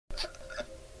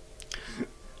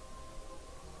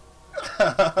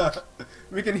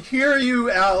We can hear you,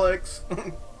 Alex.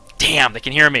 Damn, they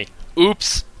can hear me.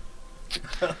 Oops.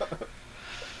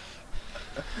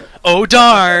 Oh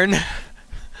darn. Well,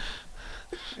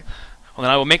 then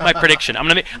I will make my prediction.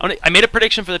 I made a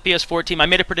prediction for the PS4 team. I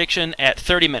made a prediction at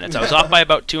 30 minutes. I was off by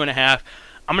about 2.5.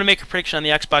 I'm going to make a prediction on the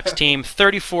Xbox team,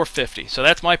 34-50. So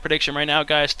that's my prediction right now,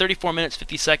 guys. 34 minutes,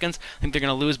 50 seconds. I think they're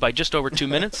going to lose by just over 2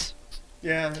 minutes.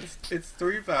 Yeah, it's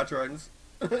 3 fat runs.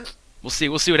 We'll see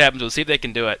what happens. We'll see if they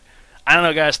can do it. I don't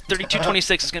know, guys.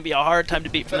 32-26 is going to be a hard time to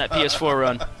beat from that PS4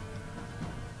 run.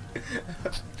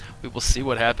 We will see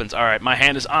what happens. All right, my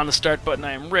hand is on the start button.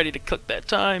 I am ready to click that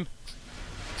time.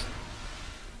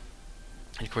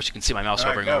 And of course, you can see my mouse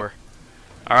hovering over.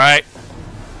 All right.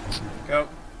 Go.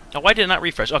 Oh, why did it not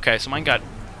refresh? Okay, so mine got...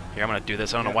 Here, I'm going to do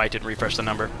this. I don't know why it didn't refresh the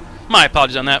number. My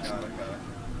apologies on that. Got it.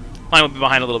 Mine will be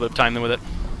behind a little bit of time then with it.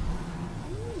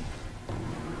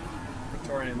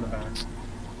 Victorian in the back.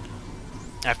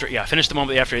 Yeah, finish the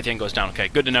moment after everything goes down. Okay,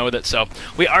 good to know with it. So,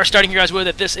 we are starting here, guys, with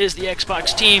it. This is the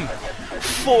Xbox team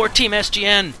for Team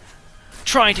SGN,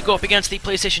 trying to go up against the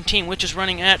PlayStation team, which is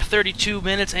running at 32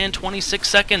 minutes and 26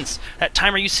 seconds. That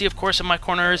timer you see, of course, in my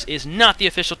corners is not the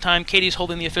official time. Katie's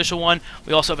holding the official one.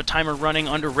 We also have a timer running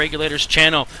under Regulator's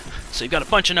channel. So you've got a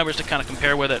bunch of numbers to kind of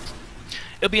compare with it.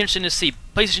 It'll be interesting to see.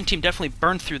 PlayStation team definitely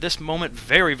burned through this moment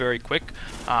very, very quick.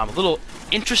 A little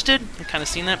interested in kind of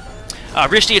seeing that.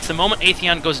 Rishti, it's the moment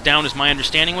Atheon goes down is my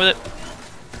understanding with it.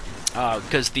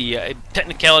 Because the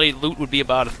technicality loot would be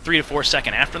about a 3 to 4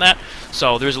 second after that,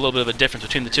 so there's a little bit of a difference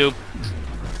between the two.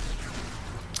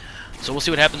 So we'll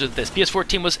see what happens with this. PS4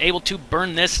 team was able to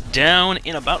burn this down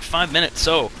in about 5 minutes,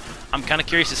 so I'm kind of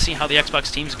curious to see how the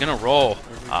Xbox team's going to roll.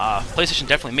 PlayStation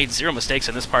definitely made 0 mistakes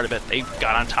in this part of it. They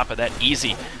got on top of that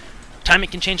easy. Timing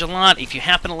can change a lot. If you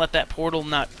happen to let that portal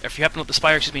if you happen to let the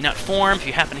spire, not form, if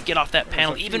you happen to get off that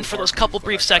panel, even for those couple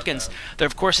brief seconds, there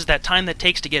of course is that time that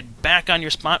takes to get back on your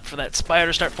spot for that spire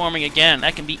to start forming again.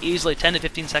 That can be easily 10 to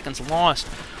 15 seconds lost,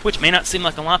 which may not seem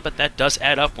like a lot, but that does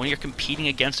add up when you're competing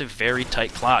against a very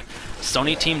tight clock.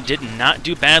 Sony team did not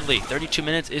do badly. 32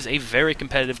 minutes is a very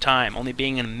competitive time, only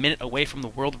being a minute away from the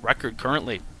world record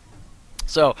currently.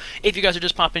 So, if you guys are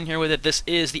just popping in here with it, this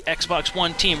is the Xbox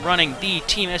One team running the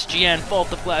Team SGN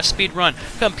Vault of Glass speedrun,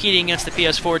 competing against the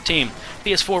PS4 team.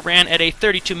 PS4 ran at a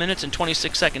 32 minutes and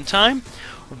 26 second time.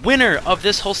 Winner of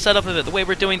this whole setup of it, the way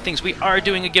we're doing things, we are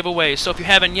doing a giveaway. So if you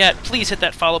haven't yet, please hit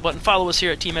that follow button. Follow us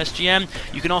here at Team SGN.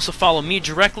 You can also follow me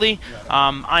directly.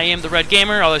 I am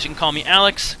TheRedGamer, although you can call me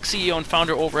Alex, CEO and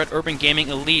founder over at Urban Gaming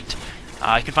Elite.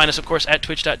 You can find us, of course, at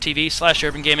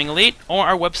twitch.tv/UrbanGamingElite or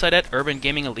our website at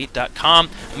urbangamingelite.com.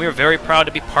 And we are very proud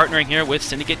to be partnering here with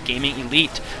Syndicate Gaming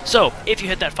Elite. So, if you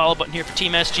hit that follow button here for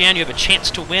Team SGN, you have a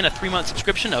chance to win a 3-month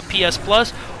subscription of PS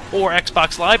Plus or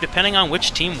Xbox Live, depending on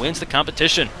which team wins the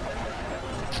competition.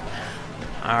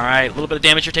 Alright, a little bit of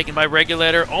damage here taken by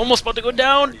Regulator. Almost about to go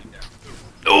down.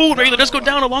 Oh, Regulator does go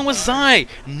down along with Zai.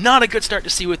 Not a good start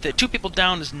to see with it. 2 people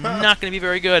down is not going to be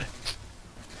very good.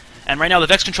 And right now, the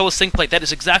Vex controller sync plate, that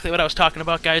is exactly what I was talking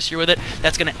about, guys, here with it.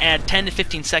 That's going to add 10 to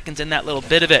 15 seconds in that little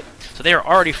bit of it. So they are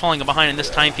already falling behind in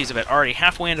this timepiece of it, already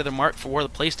halfway into the mark for where the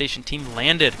PlayStation team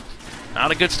landed.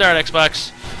 Not a good start,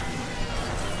 Xbox.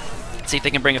 Let's see if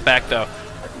they can bring it back, though.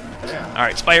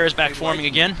 Alright, Spire is back forming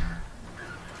again.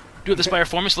 Do the Spire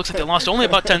forming, so it looks like they lost only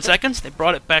about 10 seconds. They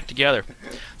brought it back together.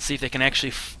 Let's see if they can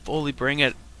actually fully bring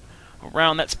it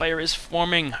around. That spire is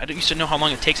forming. I used to know how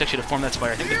long it takes actually to form that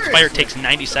spire. I think the spire takes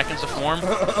 90 seconds to form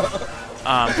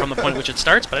from the point at which it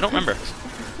starts, but I don't remember.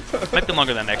 It might be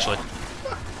longer than that, actually.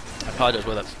 I apologize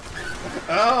with it.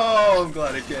 Oh, I'm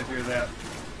glad I can't hear that.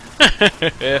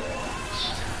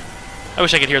 I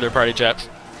wish I could hear their party chat.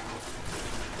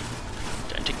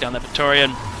 Try and take down that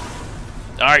Victorian.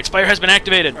 Alright, spire has been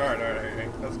activated.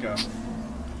 Alright, let's go.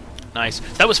 Nice.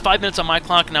 So that was 5 minutes on my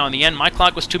clock. Now, in the end, my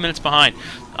clock was 2 minutes behind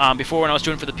before when I was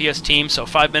doing for the PS team, so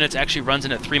 5 minutes actually runs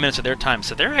in at 3 minutes of their time.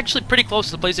 So they're actually pretty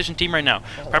close to the PlayStation team right now.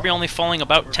 Probably only falling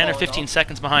about 10 or 15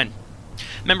 seconds behind.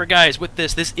 Remember, guys, with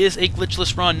this is a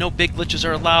glitchless run. No big glitches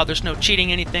are allowed. There's no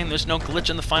cheating anything. There's no glitch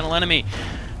in the final enemy.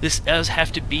 This does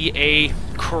have to be a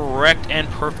correct and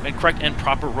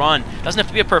proper run. Doesn't have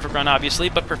to be a perfect run, obviously,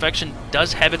 but perfection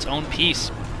does have its own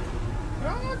piece.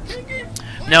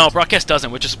 No, broadcast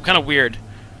doesn't, which is kind of weird.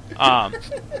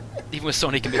 Even with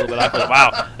Sony, it can be a little bit awkward.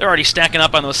 Wow, they're already stacking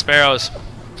up on those sparrows.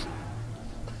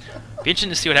 Be interesting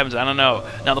to see what happens. I don't know.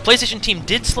 Now, the PlayStation team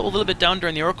did slow a little bit down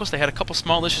during the Oracles. They had a couple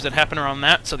small issues that happened around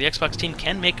that, so the Xbox team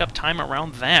can make up time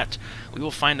around that. We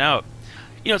will find out.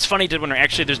 You know, it's funny, when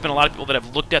actually there's been a lot of people that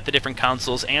have looked at the different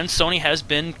consoles, and Sony has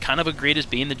been kind of agreed as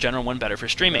being the general one better for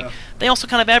streaming. Yeah. They also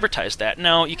kind of advertise that.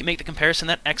 Now, you can make the comparison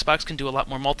that Xbox can do a lot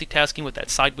more multitasking with that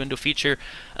side window feature,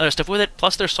 other stuff with it,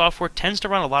 plus their software tends to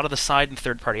run a lot of the side and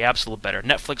third-party apps a little better.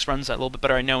 Netflix runs that a little bit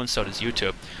better, I know, and so does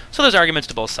YouTube. So there's arguments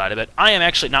to both sides of it. I am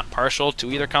actually not partial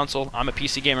to either console. I'm a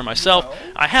PC gamer myself.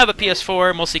 No. I have a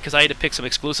PS4, mostly because I had to pick some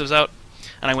exclusives out,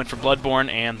 and I went for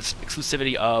Bloodborne and the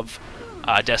exclusivity of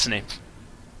Destiny.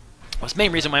 That's the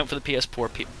main reason why I went for the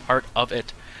PS4 part of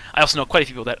it. I also know quite a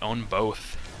few people that own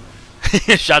both.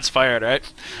 Shots fired, right?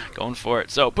 Going for it.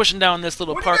 So, pushing down this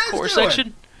little parkour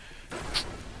section.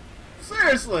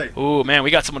 Seriously? Ooh, man,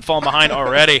 we got someone falling behind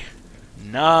already.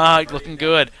 Nah, looking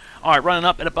good. Alright, running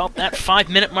up at about that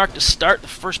 5-minute mark to start the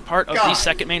first part of the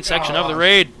second main section of the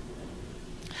raid.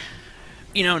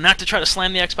 You know, not to try to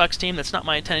slam the Xbox team, that's not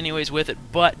my intent anyways with it,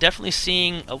 but definitely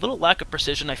seeing a little lack of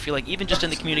precision, I feel like, even just in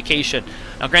the communication.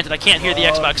 Now, granted, I can't hear the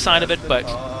Xbox side of it, but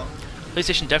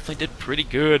PlayStation definitely did pretty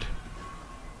good.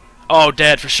 Oh,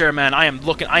 dead, for sure, man. I am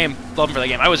loving for that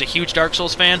game. I was a huge Dark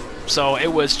Souls fan, so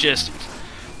it was just...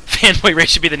 Fanboy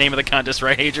Race should be the name of the contest,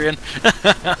 right, Adrian?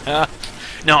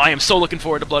 No, I am so looking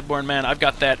forward to Bloodborne, man. I've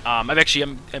got that. I'm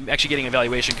actually getting an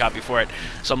evaluation copy for it,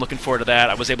 so I'm looking forward to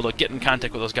that. I was able to get in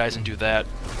contact with those guys and do that.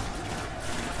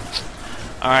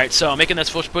 All right, so making this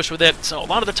push with it. So a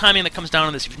lot of the timing that comes down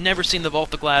on this, if you've never seen the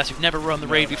Vault of Glass, you've never run the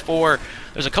raid before,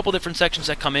 there's a couple different sections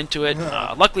that come into it.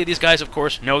 Luckily, these guys, of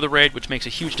course, know the raid, which makes a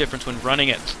huge difference when running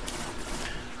it.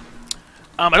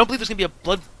 I don't believe there's gonna be a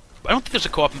I don't think there's a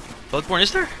co-op in Bloodborne,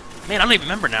 is there? Man, I don't even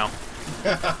remember now.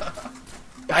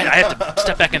 I have to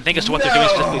step back and think as to what they're doing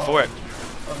specifically for it.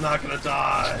 I'm not gonna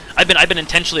die. I've been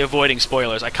intentionally avoiding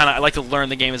spoilers. I like to learn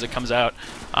the game as it comes out.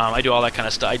 I do all that kind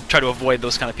of stuff. I try to avoid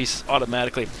those kind of pieces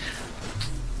automatically.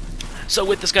 So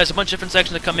with this, guys, a bunch of different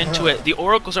sections that come into it. The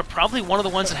oracles are probably one of the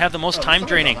ones that have the most time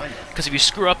draining, because if you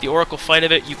screw up the oracle fight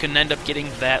of it, you can end up getting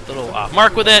that little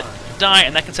mark with it, die,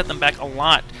 and that can set them back a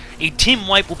lot. A team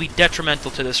wipe will be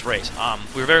detrimental to this race.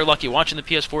 We were very lucky watching the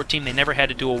PS4 team. They never had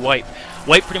to do a wipe.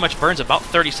 Wipe pretty much burns about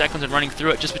 30 seconds and running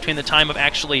through it, just between the time of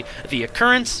actually the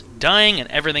occurrence, dying,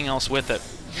 and everything else with it.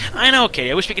 I know,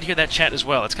 Katie. I wish we could hear that chat as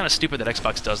well. It's kind of stupid that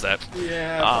Xbox does that.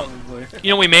 Yeah, probably. You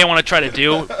know what we may want to try to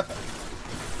do?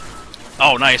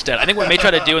 Oh, nice, Dad. I think what we may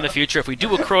try to do in the future, if we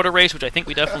do a Crota race, which I think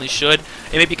we definitely should,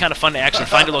 it may be kind of fun to actually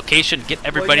find a location, get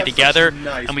everybody together,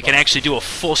 and we can actually do a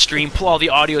full stream, pull all the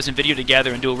audios and video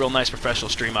together, and do a real nice professional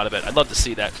stream out of it. I'd love to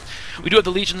see that. We do have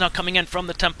the Legions now coming in from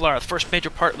the Templar, the first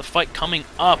major part of the fight coming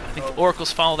up. I think the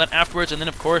Oracles follow that afterwards, and then,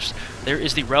 of course, there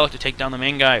is the Relic to take down the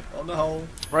main guy. Oh, no.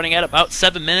 Running at about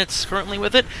 7 minutes currently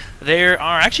with it. They are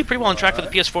actually pretty well on track for the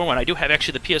PS4 one. I do have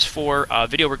actually the PS4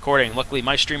 video recording. Luckily,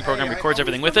 my stream program records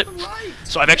everything with it.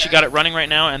 So I've actually got it running right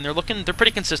now, and they're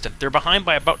pretty consistent. They're behind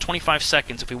by about 25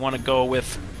 seconds if we want to go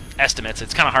with estimates.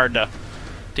 It's kind of hard to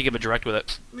give a direct with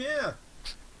it. Yeah.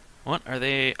 What are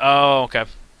they? Oh, okay.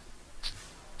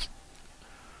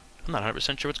 I'm not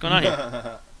 100% sure what's going on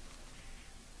here.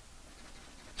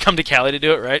 Come to Cali to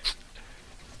do it, right?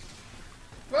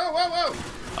 Whoa, whoa, whoa!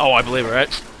 Oh, I believe it,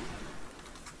 right?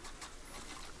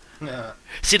 Yeah.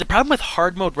 See, the problem with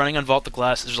hard mode running on Vault of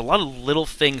Glass is there's a lot of little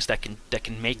things that can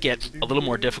make it a little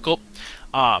more difficult.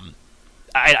 I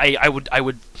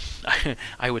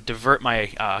would divert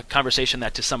my conversation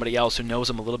that to somebody else who knows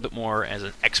them a little bit more as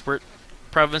an expert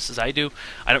province as I do.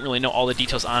 I don't really know all the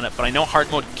details on it, but I know hard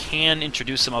mode can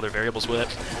introduce some other variables with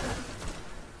it.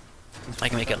 I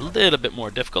can make it a little bit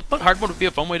more difficult, but hard mode would be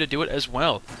a fun way to do it as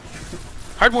well.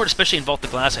 Hard mode, especially in Vault of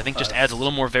Glass, I think just adds a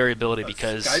little more variability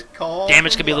because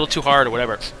damage can be a little too hard or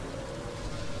whatever.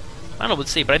 I don't know, let's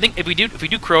see. But I think if we do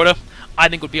Crota, I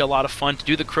think it would be a lot of fun to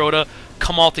do the Crota,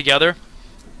 come all together,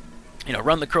 you know,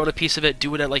 run the Crota piece of it,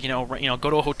 do it at like go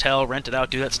to a hotel, rent it out,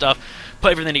 do that stuff,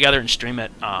 put everything together and stream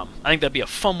it. I think that'd be a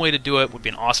fun way to do it. Would be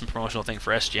an awesome promotional thing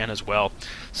for SGN as well.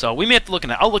 So we may have to look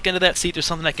into that. I'll look into that, see if there's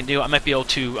something I can do. I might be able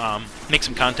to make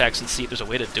some contacts and see if there's a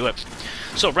way to do it.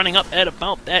 So running up at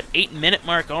about that 8-minute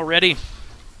mark already.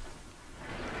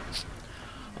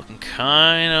 Looking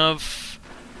kind of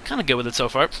good with it so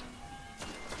far.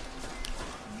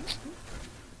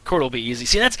 Crota will be easy.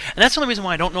 See, that's the only reason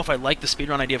why I don't know if I like the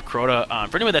speedrun idea of Crota.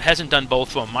 For anyone that hasn't done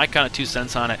both of them, my kind of 2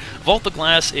 cents on it. Vault of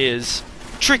Glass is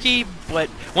tricky, but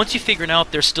once you figure it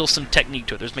out, there's still some technique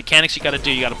to it. There's mechanics you got to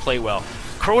do, you got to play well.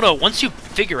 Crota, once you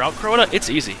figure out Crota, it's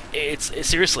easy. It's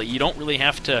seriously, you don't really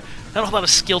have to, not a whole lot of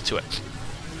skill to it.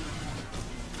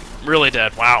 Really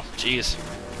dead. Wow. Jeez.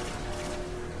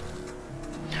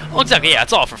 Well, exactly, yeah,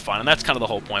 it's all for fun, and that's kind of the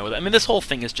whole point with it. I mean, this whole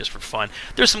thing is just for fun.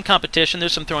 There's some competition,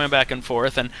 there's some throwing back and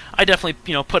forth, and I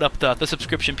definitely, put up the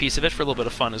subscription piece of it for a little bit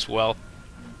of fun as well.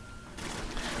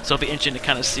 So it'll be interesting to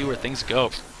kind of see where things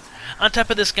go. On top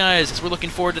of this, guys, as we're looking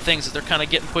forward to things, as they're kind of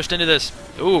getting pushed into this.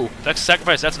 Ooh, Vex's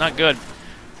Sacrifice, that's not good.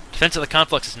 Defense of the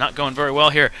Conflux is not going very well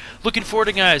here. Looking forward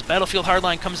to, guys, Battlefield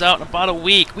Hardline comes out in about a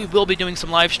week. We will be doing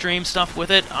some live stream stuff with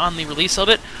it on the release of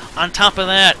it. On top of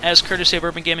that, as courtesy of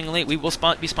Urban Gaming Elite, we will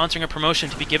be sponsoring a promotion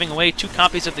to be giving away 2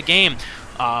 copies of the game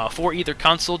for either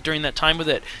console during that time with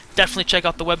it. Definitely check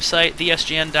out the website,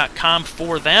 thesgn.com,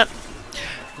 for that.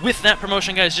 With that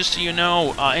promotion, guys, just so you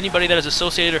know, anybody that is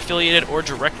associated, affiliated, or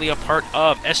directly a part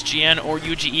of SGN or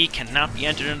UGE cannot be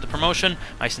entered into the promotion.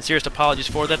 My sincerest apologies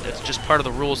for that. That's just part of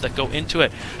the rules that go into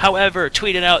it. However,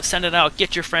 tweet it out, send it out,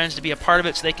 get your friends to be a part of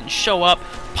it so they can show up,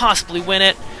 possibly win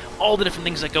it. All the different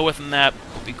things that go within that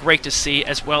will be great to see,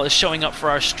 as well as showing up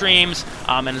for our streams,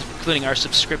 and including our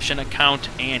subscription account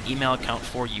and email account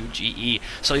for UGE.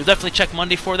 So you'll definitely check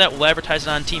Monday for that. We'll advertise it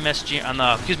on Team SG on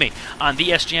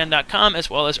thesgn.com as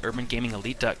well as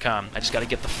UrbanGamingElite.com. I just got to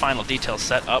get the final details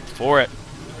set up for it.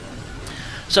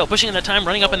 So pushing in that time,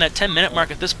 running up in that 10-minute mark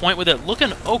at this point with it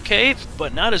looking okay,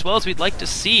 but not as well as we'd like to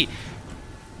see.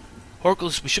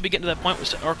 Oracles, we should be getting to that point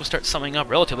where Oracle starts summing up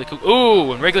relatively cool.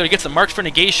 Ooh, and Regulator gets the marked for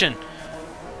negation.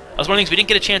 That was one of the things we didn't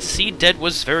get a chance to see. Dead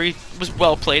was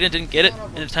well played and didn't get it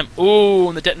in the time. Ooh,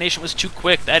 and the detonation was too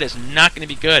quick. That is not going to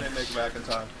be good. Make it back in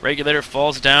time. Regulator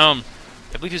falls down.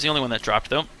 I believe he's the only one that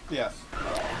dropped, though. Yes.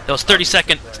 Those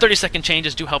 30-second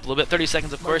changes do help a little bit. 30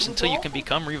 seconds, of course, until you can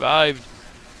become revived.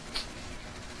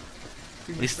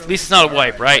 At least it's not a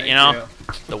wipe, right? You know,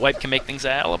 the wipe can make things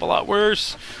a hell of a lot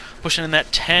worse. Pushing in that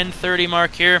 10:30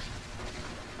 mark here.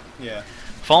 Yeah.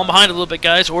 Falling behind a little bit,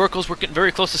 guys. Oracles, we're getting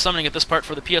very close to summoning at this part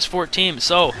for the PS4 team.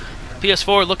 So,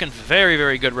 PS4 looking very,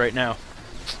 very good right now.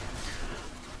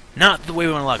 Not the way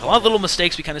we want to look. A lot of little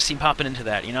mistakes we kind of see popping into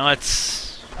that. You know,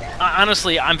 it's...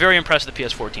 honestly, I'm very impressed with the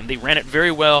PS4 team. They ran it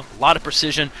very well, a lot of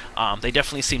precision. They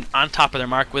definitely seemed on top of their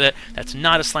mark with it. That's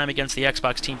not a slam against the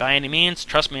Xbox team by any means.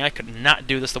 Trust me, I could not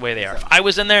do this the way they are. If I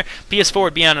was in there, PS4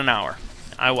 would be on an hour.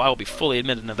 I will be fully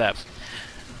admitting of that.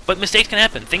 But mistakes can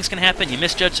happen. Things can happen. You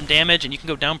misjudge some damage, and you can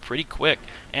go down pretty quick.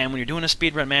 And when you're doing a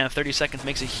speedrun, man, 30 seconds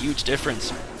makes a huge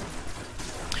difference.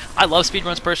 I love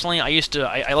speedruns personally.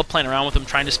 I love playing around with them,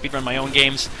 trying to speedrun my own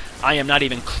games. I am not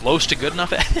even close to good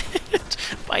enough at it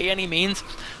by any means.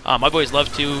 I've always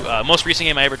loved to. Most recent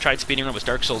game I ever tried speedrun was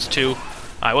Dark Souls 2.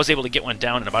 I was able to get one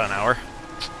down in about an hour.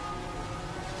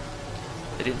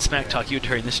 They didn't smack talk you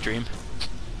during the stream.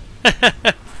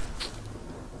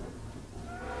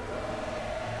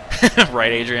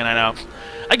 Right, Adrian, I know.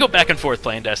 I go back and forth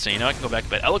playing Destiny, you know, I can go back a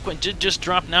bit. Eloquent did just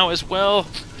drop now as well.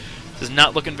 This is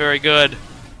not looking very good.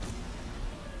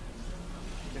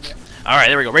 Alright,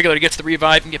 there we go. Regulator gets the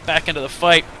revive and get back into the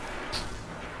fight.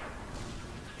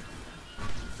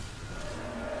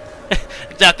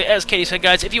 Exactly, as Katie said,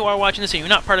 guys, if you are watching this and you're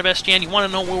not part of SGN, you want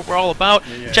to know what we're all about,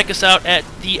 check us out at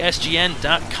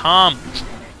thesgn.com.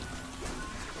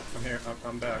 I'm here,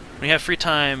 I'm back. When you have free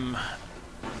time...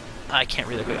 I can't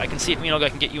really quick. I can see if I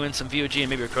can get you in some VOG and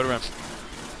maybe a Crota run.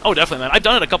 Oh, definitely, man. I've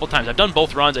done it a couple times. I've done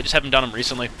both runs. I just haven't done them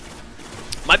recently.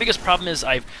 My biggest problem is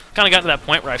I've kind of gotten to that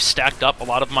point where I've stacked up a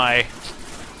lot of my,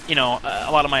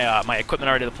 my equipment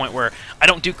already to the point where I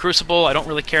don't do Crucible. I don't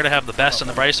really care to have the best and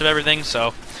the brightest of everything,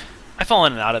 so I fall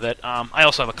in and out of it. I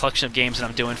also have a collection of games that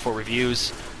I'm doing for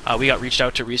reviews. We got reached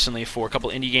out to recently for a couple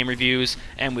indie game reviews,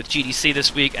 and with GDC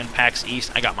this week and PAX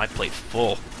East, I got my plate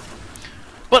full.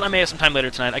 But I may have some time later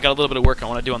tonight. I got a little bit of work I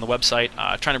want to do on the website,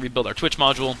 trying to rebuild our Twitch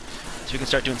module, so we can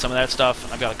start doing some of that stuff.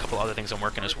 I've got a couple other things I'm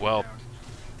working as well.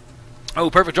 Oh,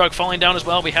 Perfect Drug falling down as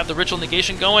well. We have the Ritual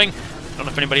Negation going. I don't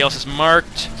know if anybody else is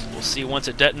marked. We'll see once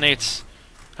it detonates.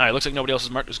 Alright, looks like nobody else is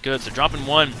marked as good, so dropping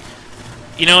one.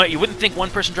 You know what, you wouldn't think one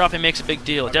person dropping makes a big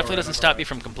deal. It definitely doesn't stop you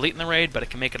from completing the raid, but it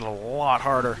can make it a lot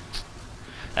harder.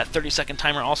 That 30-second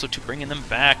timer also to bringing them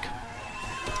back.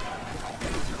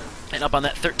 And up on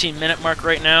that 13-minute mark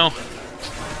right now.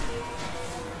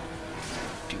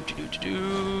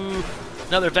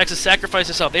 Another Vex's Sacrifice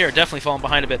itself. They are definitely falling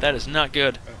behind a bit. That is not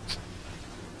good.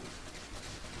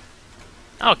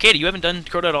 Oh, Katie, you haven't done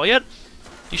Crota at all yet?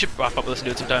 You should pop up with us and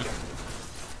do it sometime.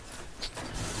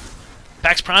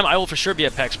 PAX Prime, I will for sure be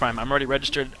at PAX Prime. I'm already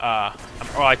registered.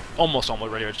 I almost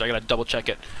ready registered. I gotta double check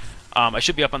it. I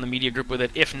should be up on the media group with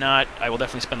it. If not, I will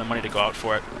definitely spend the money to go out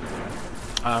for it.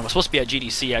 I was supposed to be at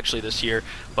GDC actually this year,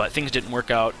 but things didn't work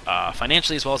out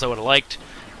financially as well as I would have liked,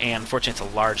 and unfortunately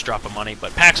it's a large drop of money.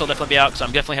 But PAX will definitely be out, so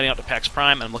I'm definitely heading out to PAX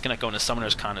Prime, and I'm looking at going to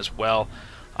Summoners Con as well.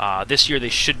 This year they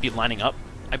should be lining up,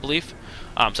 I believe.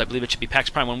 So I believe it should be PAX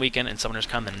Prime one weekend and Summoners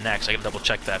Con the next. I gotta double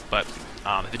check that, but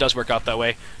if it does work out that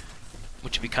way,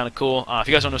 which would be kind of cool. If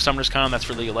you guys don't know Summoners Con, that's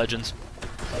for League of Legends.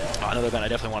 Another event I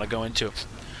definitely want to go into.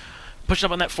 pushing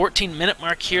up on that 14-minute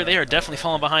mark here. They are definitely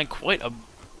falling behind quite a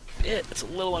bit. It's a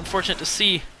little unfortunate to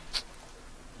see.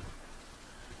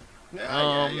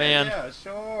 Man. Yeah,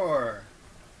 sure.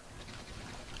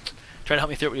 Try to help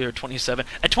me through it with your 27.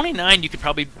 At 29, you could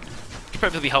probably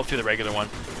be helped through the regular one.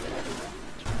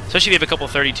 Especially if you have a couple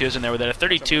of 32s in there. With that, at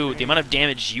 32, the amount of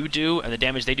damage you do and the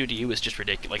damage they do to you is just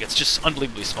ridiculous. Like, it's just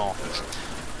unbelievably small.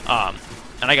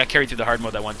 And I got carried through the hard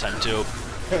mode that one time too.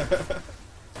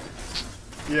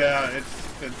 Yeah,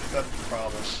 that's the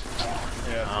problem.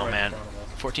 Yeah. Oh man,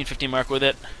 14-15 mark with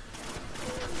it.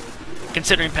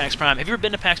 Considering PAX Prime, have you ever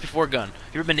been to PAX before, Gun?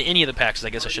 Have you ever been to any of the PAXs? I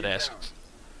guess I should ask.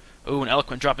 Ooh, and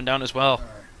Eloquent dropping down as well.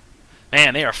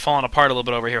 Man, they are falling apart a little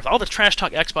bit over here. With all the trash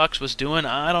talk Xbox was doing,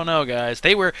 I don't know, guys.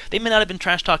 They may not have been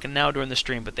trash talking now during the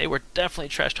stream, but they were definitely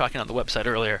trash talking on the website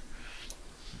earlier.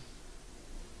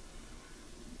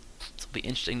 It'll be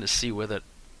interesting to see with it.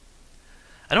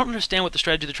 I don't understand what the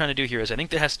strategy they're trying to do here is. I think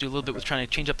that has to do a little bit with trying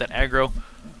to change up that aggro.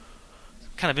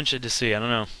 Kind of interested to see. I don't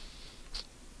know.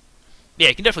 Yeah,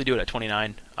 you can definitely do it at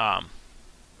 29. I don't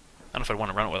know if I'd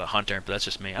want to run it with a Hunter, but that's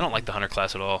just me. I don't like the Hunter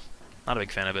class at all. Not a big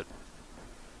fan of it.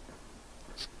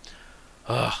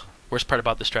 Ugh. Worst part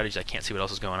about this strategy is I can't see what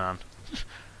else is going on.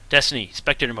 Destiny,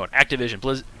 Spectator Mode, Activision,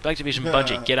 Activision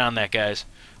Bungie, get on that, guys.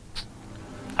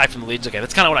 High from the leads. Okay,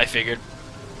 that's kind of what I figured.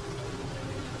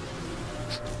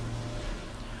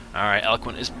 Alright,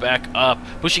 Eloquent is back up.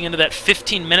 Pushing into that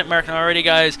 15-minute mark now already,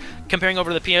 guys. Comparing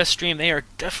over to the PS stream, they are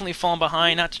definitely falling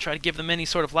behind. Not to try to give them any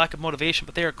sort of lack of motivation,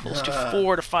 but they are close to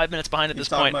 4 to 5 minutes behind at this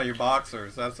point. He's talking about your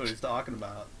boxers. That's what he's talking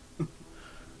about.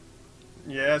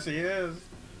 Yes, he is.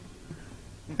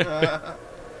 It's a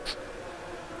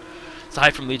high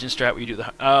from Legion strat where you do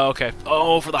the... Oh, okay.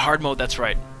 Oh, for the hard mode, that's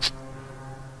right.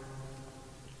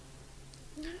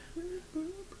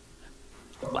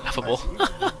 Laughable.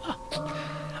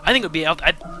 I think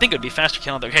it would be faster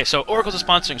killing. Okay, so Oracle's a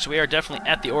sponsoring, so we are definitely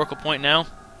at the Oracle point now.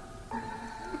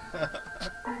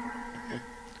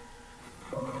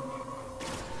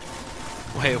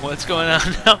 Wait, what's going on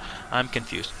now? I'm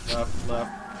confused.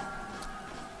 Left.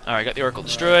 Alright, got the Oracle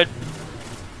destroyed.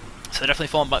 So they're definitely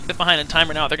falling a bit behind in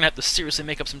timer now. They're going to have to seriously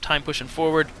make up some time pushing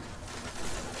forward.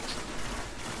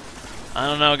 I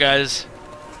don't know, guys.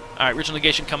 Alright, Ritual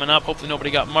Negation coming up. Hopefully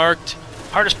nobody got marked.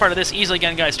 Hardest part of this, easily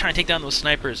again, guys, trying to take down those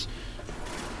snipers.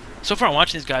 So far I'm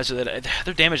watching these guys,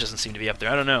 their damage doesn't seem to be up there.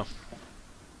 I don't know.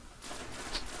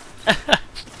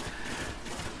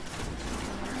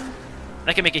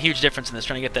 That can make a huge difference in this,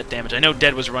 trying to get that damage. I know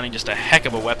Dead was running just a heck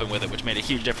of a weapon with it, which made a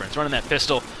huge difference. Running that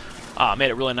pistol made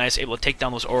it really nice, able to take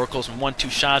down those Oracles in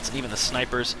 1-2 shots, and even the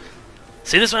snipers.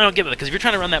 See, this one I don't give it, because if you're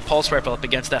trying to run that Pulse Rifle up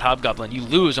against that Hobgoblin, you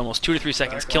lose almost 2 to 3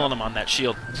 seconds killing him on that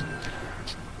shield.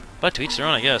 But to each their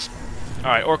own, I guess.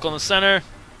 Alright, Oracle in the center.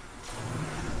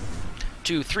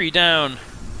 2, 3 down.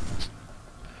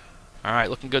 Alright,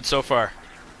 looking good so far.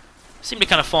 Seem to be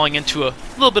kind of falling into a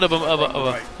little bit of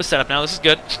a setup now. This is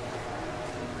good.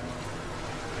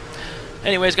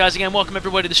 Anyways, guys, again, welcome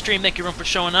everybody to the stream. Thank you everyone for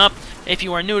showing up. If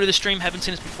you are new to the stream, haven't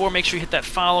seen us before, make sure you hit that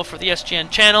follow for the SGN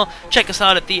channel. Check us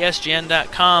out at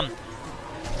thesgn.com.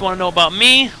 If you want to know about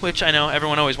me, which I know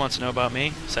everyone always wants to know about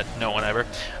me, except no one ever.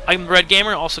 I'm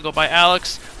TheRedGamer, also go by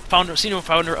Alex, senior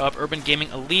founder of Urban Gaming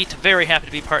Elite. Very happy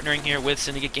to be partnering here with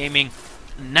Syndicate Gaming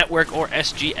Network, or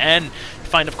SGN.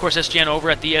 Find, of course, SGN over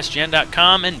at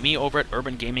thesgn.com and me over at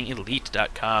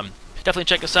urbangamingelite.com. Definitely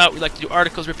check us out. We like to do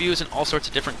articles, reviews, and all sorts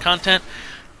of different content.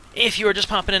 If you are just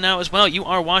popping in now as well, you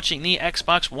are watching the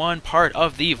Xbox One part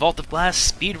of the Vault of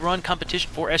Glass speedrun competition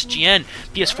for SGN.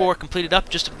 PS4 completed up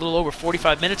just a little over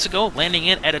 45 minutes ago, landing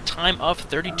in at a time of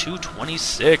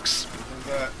 32:26.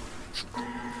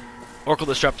 Oracle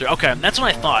Disruptor. Okay, that's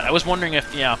what I thought. I was wondering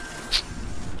if, yeah.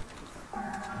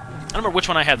 I don't remember which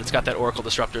one I had that's got that Oracle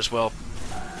Disruptor as well.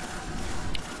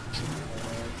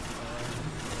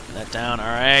 Get that down,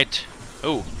 alright.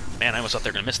 Oh, man, I almost thought they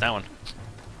were going to miss that one.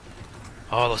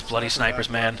 Oh, those bloody snipers,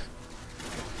 man.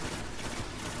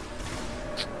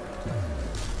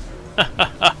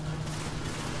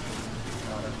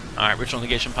 Alright, Ritual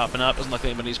Negation popping up. Doesn't look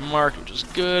like anybody's marked, which is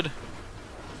good.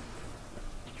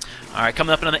 Alright,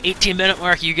 coming up on the 18-minute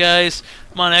mark, you guys.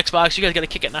 Come on, Xbox. You guys got to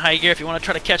kick it in high gear if you want to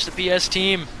try to catch the PS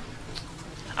team.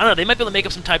 I don't know. They might be able to make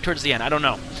up some time towards the end. I don't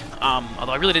know.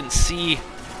 Although I really didn't see...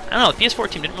 I don't know. The PS4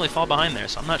 team didn't really fall behind there,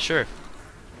 so I'm not sure.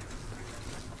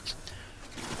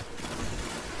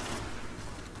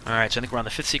 Alright, so I think we're on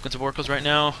the 5th sequence of Oracles right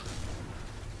now.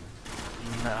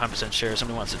 I'm not 100% sure.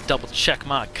 Somebody wants to double check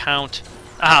my account.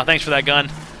 Ah, thanks for that, Gun.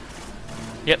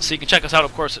 Yep, so you can check us out,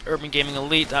 of course, at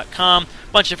urbangamingelite.com.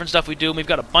 Bunch of different stuff we do, and we've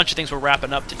got a bunch of things we're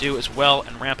wrapping up to do as well,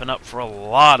 and ramping up for a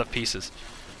lot of pieces.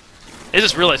 I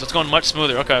just realized it's going much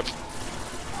smoother. Okay.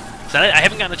 So I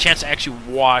haven't gotten a chance to actually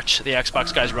watch the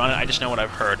Xbox guys run it. I just know what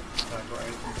I've heard.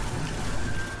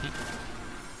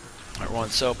 Alright, one.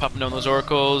 So popping down those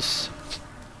oracles.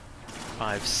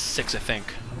 5, 6, I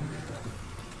think.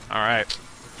 Alright.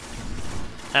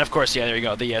 And of course, yeah, there you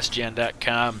go. The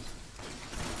SGN.com.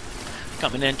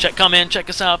 Come in, check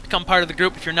us out. Become part of the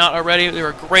group if you're not already. They're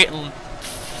a great and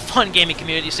fun gaming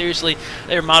community. Seriously,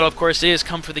 their motto, of course, is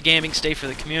 "Come for the gaming, stay for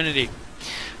the community."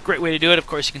 Great way to do it. Of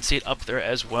course, you can see it up there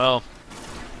as well.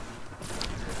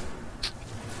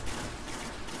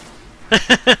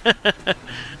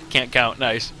 Can't count.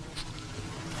 Nice.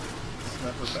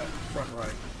 Snap with that front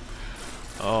right.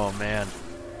 Oh man.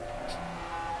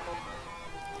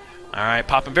 Alright,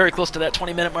 popping very close to that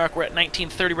 20-minute mark. We're at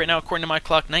 19:30 right now, according to my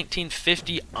clock.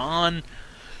 19:50 on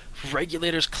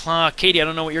Regulator's clock. Katie, I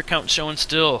don't know what your count's showing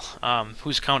still.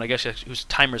 Whose count, I guess, whose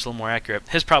timer's a little more accurate.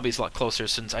 His probably is a lot closer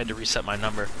since I had to reset my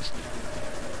number.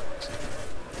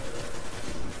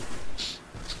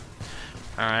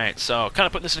 Alright, so kind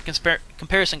of putting this in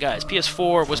comparison, guys.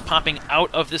 PS4 was popping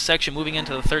out of this section, moving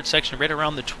into the third section right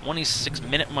around the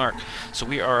 26-minute mark. So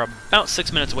we are about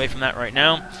 6 minutes away from that right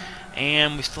now.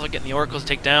 And we still are getting the oracles to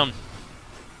take down.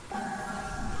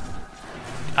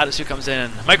 Odyssey comes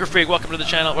in. Microfreak, welcome to the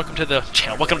channel. Welcome to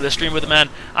the stream with the man.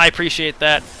 I appreciate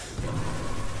that.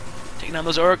 Taking down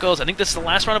those oracles. I think this is the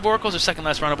last round of oracles or second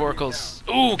last round of oracles.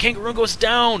 Ooh, Kangaroo goes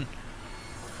down.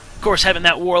 Of course, having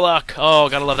that Warlock. Oh,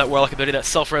 gotta love that Warlock ability, that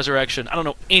self-resurrection. I don't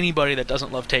know anybody that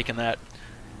doesn't love taking that.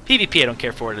 PvP, I don't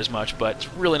care for it as much, but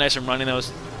it's really nice when running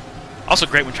those. Also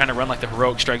great when trying to run like the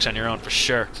heroic strikes on your own, for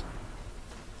sure.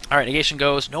 Alright, negation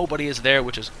goes. Nobody is there,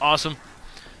 which is awesome.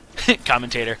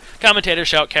 Commentator,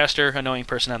 shoutcaster, annoying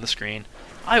person on the screen.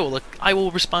 I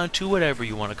will respond to whatever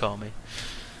you want to call me.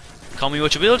 Call me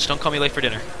what you will, just don't call me late for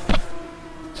dinner.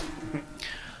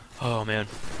 Oh man.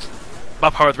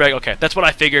 Bob Power with Reg. Okay, that's what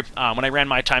I figured. When I ran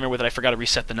my timer with it, I forgot to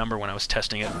reset the number when I was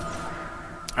testing it.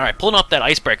 Alright, pulling up that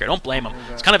icebreaker. Don't blame him.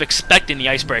 It's kind of expecting the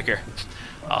icebreaker.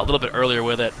 A little bit earlier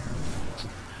with it.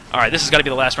 Alright, this has got to be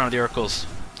the last round of the oracles.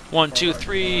 1, 2,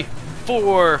 3,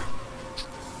 4.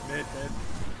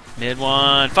 Mid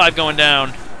one. 5 going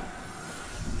down.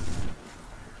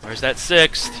 Where's that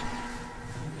 6th?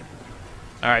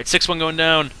 Alright, 6th one going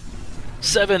down.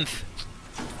 7th.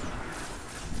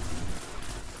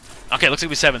 Okay, looks like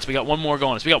we 7th. So we got one more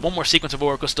going. So we got one more sequence of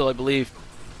oracles still, I believe.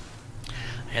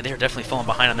 Yeah, they're definitely falling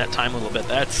behind on that time a little bit.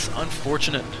 That's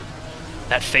unfortunate.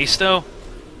 That face, though.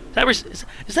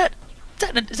 Is that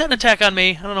an attack on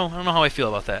me? I don't know how I feel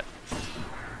about that.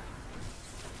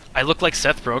 I look like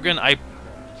Seth Rogen. I'm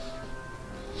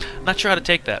not sure how to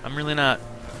take that. I'm really not.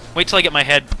 Wait till I get my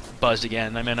head buzzed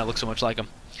again. I may not look so much like him.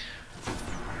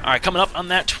 Alright, coming up on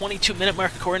that 22-minute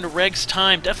mark according to Reg's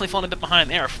time. Definitely falling a bit behind.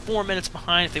 They are 4 minutes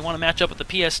behind if they want to match up with the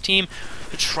PS team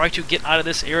to try to get out of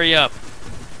this area.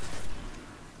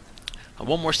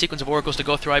 One more sequence of oracles to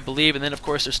go through, I believe, and then, of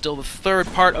course, there's still the third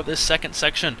part of this second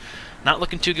section. Not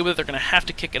looking too good with it. They're going to have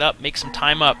to kick it up, make some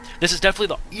time up. This is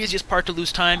definitely the easiest part to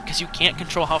lose time because you can't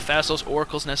control how fast those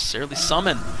oracles necessarily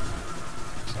summon.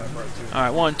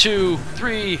 Alright, 1, 2,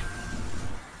 3.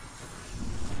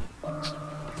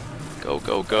 Go,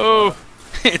 go, go.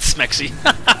 It's Smexy.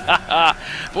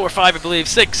 4, 5, I believe.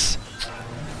 6.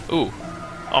 Ooh.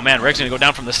 Oh, man, Reg's going to go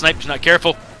down from the snipe. He's not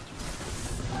careful.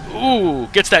 Ooh,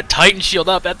 gets that Titan shield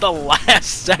up at the last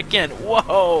second.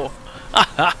 Whoa.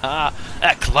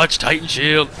 That clutch Titan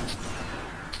shield.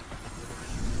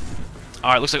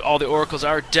 Alright, looks like all the oracles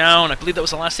are down. I believe that was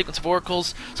the last sequence of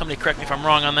oracles. Somebody correct me if I'm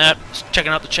wrong on that. Just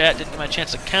checking out the chat. Didn't get my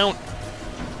chance to count.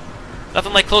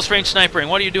 Nothing like close range snipering.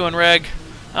 What are you doing, Reg?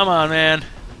 Come on, man.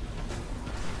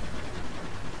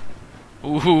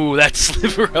 Ooh, that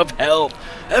sliver of health.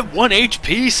 At 1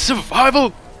 HP, survival.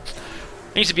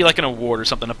 There needs to be like an award or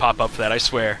something to pop up for that, I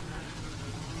swear.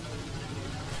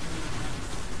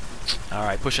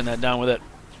 Alright, pushing that down with it.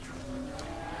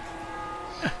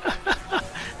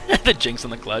 The jinx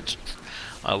on the clutch.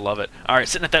 I love it. Alright,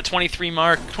 sitting at that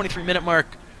 23-minute mark.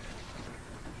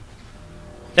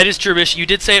 That is true, Bish. You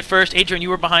did say it first. Adrian, you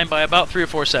were behind by about 3 or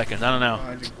 4 seconds. I don't know.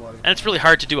 And it's really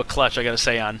hard to do a clutch, I gotta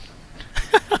say, on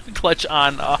clutch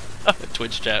on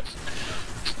Twitch chat.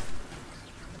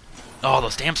 Oh,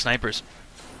 those damn snipers.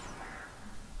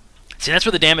 See, that's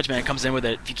where the damage man comes in with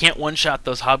it. If you can't one-shot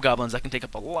those hobgoblins, that can take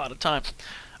up a lot of time.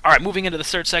 Alright, moving into the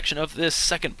third section of this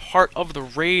second part of the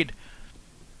raid.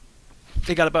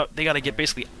 They gotta get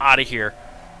basically out of here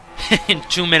in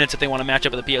 2 minutes if they want to match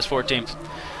up with the PS4 team.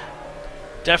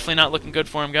 Definitely not looking good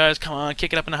for them, guys. Come on,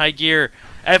 kick it up into high gear.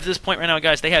 At this point right now,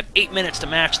 guys, they have 8 minutes to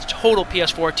match the total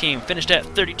PS4 team. Finished at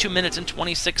 32 minutes and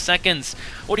 26 seconds.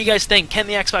 What do you guys think? Can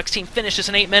the Xbox team finish this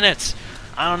in 8 minutes?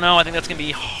 I don't know. I think that's going to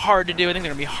be hard to do. I think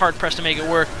they're going to be hard-pressed to make it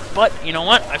work. But, you know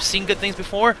what? I've seen good things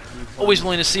before. Always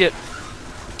willing to see it.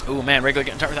 Ooh, man. Regular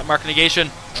getting tired with that mark negation.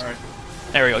 All right.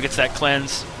 There we go. Gets that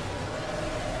cleanse.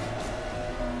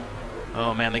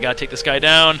 Oh, man. They got to take this guy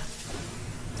down.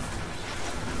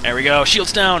 There we go.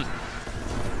 Shields down.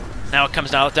 Now it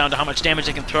comes down to how much damage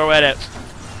they can throw at it.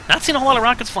 Not seeing a whole lot of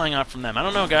rockets flying off from them. I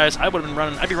don't know, guys. I'd be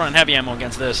running heavy ammo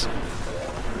against this.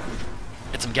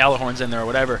 Get some Galahorns in there or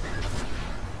whatever.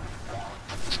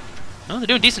 Oh, they're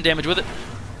doing decent damage with it.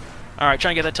 All right,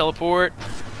 trying to get that teleport.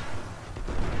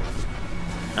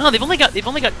 Oh, they've only got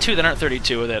 2 that aren't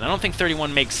 32 with it. I don't think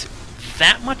 31 makes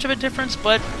that much of a difference,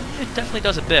 but it definitely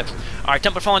does a bit. All right,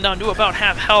 Templar falling down to about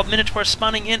half health. Minotaur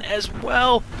spawning in as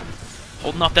well.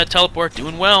 Holding off that teleport,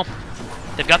 doing well.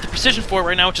 They've got the precision for it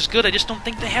right now, which is good. I just don't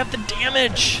think they have the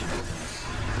damage.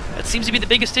 That seems to be the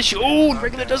biggest issue. Oh,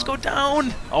 regular does go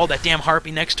down. Oh, that damn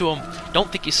harpy next to him.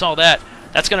 Don't think you saw that.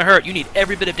 That's going to hurt. You need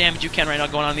every bit of damage you can right now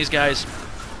going on these guys.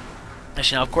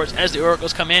 Actually, now, of course, as the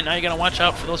oracles come in, now you got to watch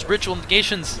out for those ritual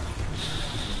negations.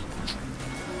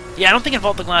 Yeah, I don't think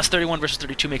Vault the Glass 31 versus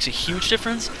 32 makes a huge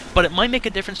difference, but it might make a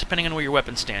difference depending on where your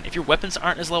weapons stand. If your weapons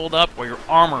aren't as leveled up or your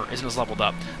armor isn't as leveled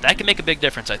up, that can make a big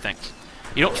difference, I think.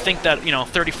 You don't think that,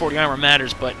 30, 40 armor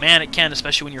matters, but man, it can,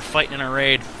 especially when you're fighting in a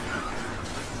raid.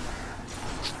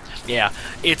 Yeah,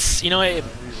 it's, come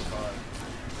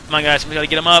on, guys, we got to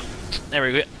get him up. There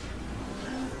we go.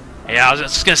 Yeah, I was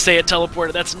just going to say it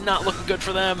teleported. That's not looking good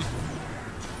for them.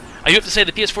 I do have to say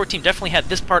the PS4 team definitely had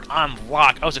this part on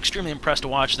lock. I was extremely impressed to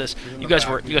watch this. You guys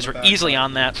were easily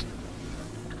on that.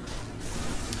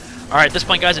 All right, at this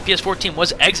point, guys, the PS4 team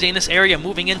was exiting this area,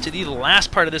 moving into the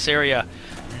last part of this area.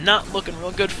 Not looking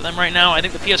real good for them right now. I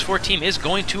think the PS4 team is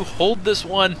going to hold this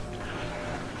one.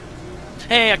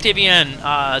 Hey, Octavian.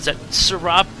 Is that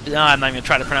Sirap? I'm not even going to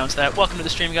try to pronounce that. Welcome to the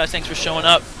stream, guys. Thanks for showing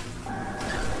up.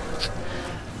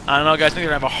 I don't know, guys. Maybe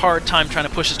they're going to have a hard time trying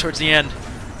to push this towards the end.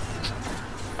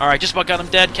 All right, just about got him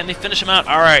dead. Can they finish him out?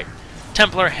 All right.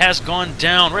 Templar has gone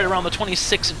down right around the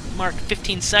 26 mark,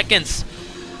 15 seconds.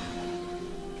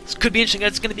 This could be interesting.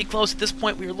 It's going to be close at this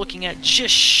point. We are looking at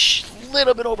just a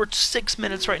little bit over 6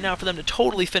 minutes right now for them to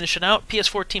totally finish it out.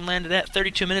 PS4 team landed at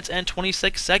 32 minutes and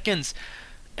 26 seconds.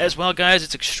 As well, guys,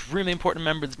 it's extremely important to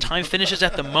remember the time finishes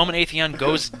at the moment Atheon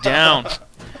goes down.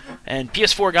 And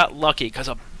PS4 got lucky because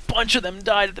a bunch of them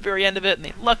died at the very end of it, and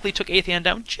they luckily took Atheon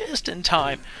down just in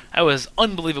time. That was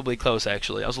unbelievably close,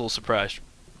 actually. I was a little surprised.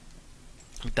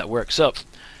 Make that work. So,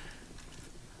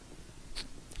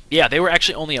 yeah, they were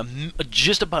actually only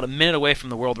just about a minute away from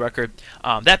the world record.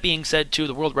 That being said, too,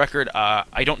 the world record,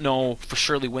 I don't know for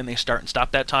surely when they start and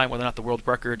stop that time, whether or not the world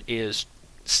record is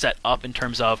set up in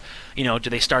terms of, do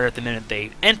they start at the minute they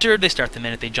entered, they start the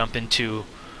minute they jump into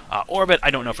orbit. I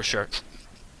don't know for sure.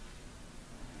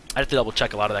 I'd have to double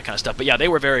check a lot of that kind of stuff. But yeah, they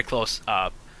were very close.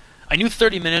 I knew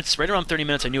 30 minutes, right around 30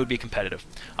 minutes, I knew it would be competitive.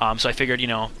 So I figured,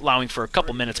 allowing for a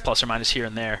couple minutes plus or minus here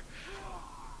and there.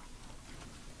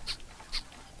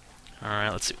 All right,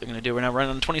 let's see what they're going to do. We're now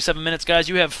running on 27 minutes, guys.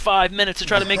 You have 5 minutes to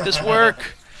try to make this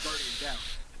work.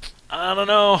 I don't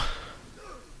know.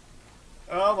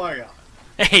 Oh my god.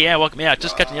 Hey, yeah, welcome. Yeah,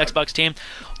 just catching the Xbox team.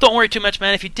 Don't worry too much,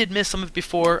 man. If you did miss some of it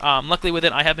before, luckily with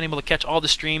it, I have been able to catch all the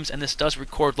streams, and this does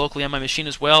record locally on my machine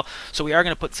as well. So we are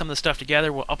going to put some of the stuff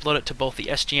together. We'll upload it to both the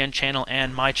SGN channel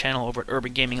and my channel over at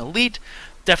Urban Gaming Elite.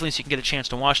 Definitely so you can get a chance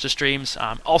to watch the streams.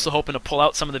 Also hoping to pull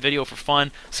out some of the video for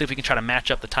fun, see if we can try to match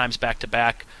up the times back to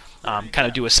back. Kind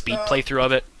of do a speed playthrough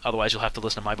of it. Otherwise, you'll have to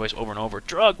listen to my voice over and over.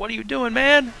 Drug, what are you doing,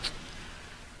 man?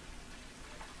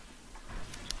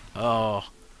 Oh.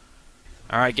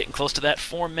 Alright, getting close to that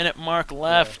 4-minute mark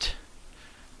left.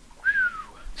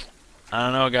 I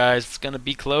don't know, guys. It's going to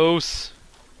be close.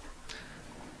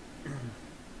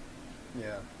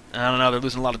 Yeah. I don't know. They're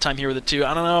losing a lot of time here with it, too.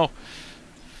 I don't know.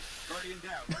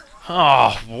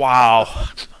 Oh, wow.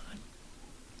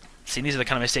 See, these are the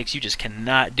kind of mistakes you just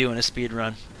cannot do in a speed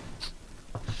run.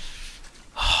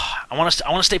 I want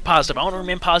to stay positive. I want to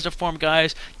remain positive for them,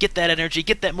 guys. Get that energy,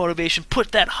 get that motivation,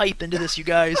 put that hype into this, you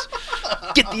guys.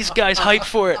 Get these guys hyped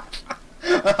for it.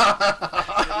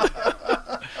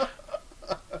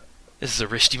 This is a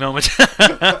Rishti moment.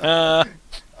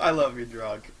 I love you,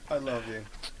 Drug. I love you.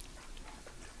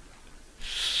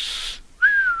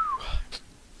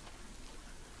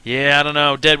 Yeah, I don't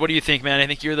know. Dead, what do you think, man? I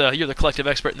think you're the collective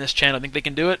expert in this channel. I think they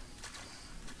can do it.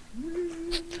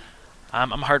 I'm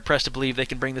hard pressed to believe they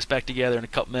can bring this back together in a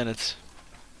couple minutes.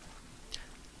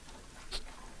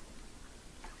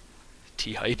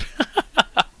 Tea hype.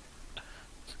 How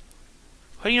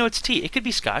do you know it's tea? It could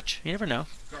be scotch. You never know.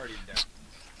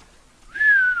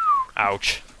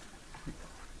 Ouch.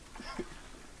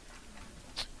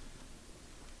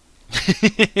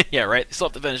 Yeah, right. They still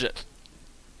have to finish it.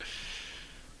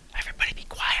 Everybody be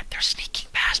quiet. They're sneaking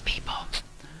past people.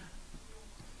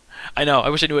 I know. I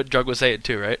wish I knew what Drug was saying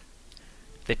too, right?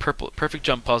 They perfect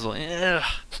jump puzzle. Ugh.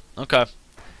 Okay.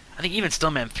 I think even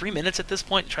still, man, 3 minutes at this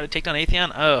point to try to take down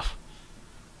Atheon? Ugh.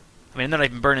 I mean, they're not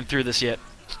even burning through this yet.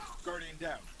 Guardian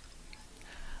down.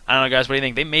 I don't know, guys. What do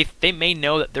you think? They may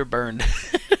know that they're burned.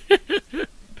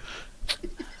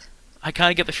 I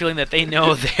kind of get the feeling that they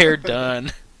know they're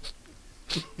done.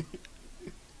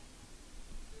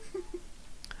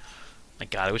 My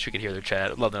God, I wish we could hear their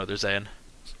chat. I'd love to know what they're saying.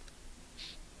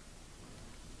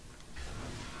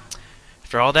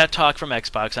 For all that talk from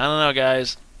Xbox, I don't know,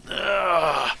 guys.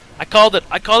 Ugh. I called it.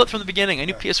 I called it from the beginning. I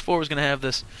knew PS4 was going to have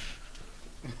this.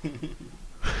 There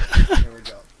we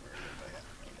go.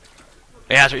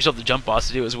 Yeah, that's right. You still have the jump boss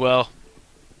to do as well.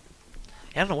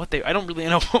 Yeah, I don't know what they. I don't really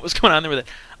know what was going on there with it.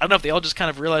 I don't know if they all just kind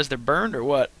of realized they're burned or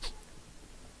what.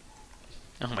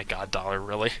 Oh my God, Dollar,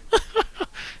 really?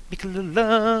 Make a little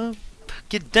love,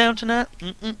 get down tonight.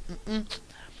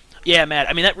 Yeah, Matt.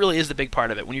 I mean, that really is the big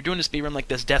part of it. When you're doing a speedrun like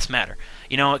this, deaths matter.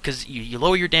 You know, because you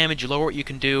lower your damage, you lower what you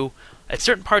can do. At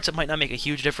certain parts, it might not make a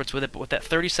huge difference with it, but with that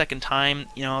 30-second time,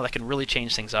 you know, that can really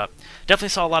change things up. Definitely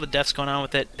saw a lot of deaths going on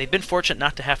with it. They've been fortunate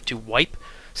not to have to wipe,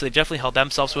 so they've definitely held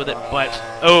themselves with it. But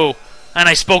oh, and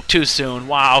I spoke too soon.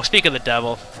 Wow. Speak of the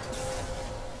devil,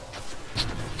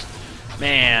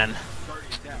 man.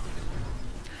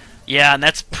 Yeah, and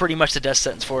that's pretty much the death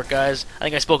sentence for it, guys. I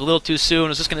think I spoke a little too soon. I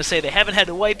was just going to say they haven't had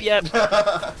to wipe yet.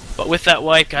 But with that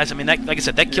wipe, guys, I mean, that, like I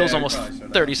said, that kills almost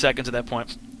 30 seconds at that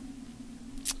point.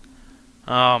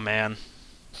 Oh, man.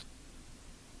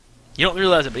 You don't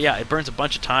realize it, but yeah, it burns a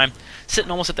bunch of time.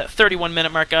 Sitting almost at that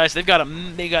 31-minute mark, guys. They got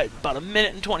about a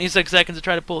minute and 26 seconds to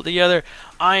try to pull it together.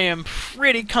 I am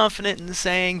pretty confident in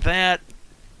saying that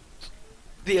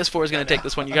PS4 is going to take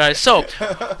this one, you guys. So,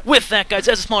 with that, guys,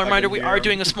 as a small reminder, we are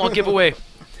doing a small giveaway.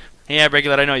 Yeah,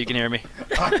 Regulate, I know you can hear me.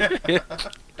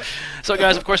 So,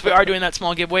 guys, of course, we are doing that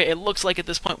small giveaway. It looks like at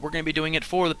this point we're going to be doing it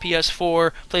for the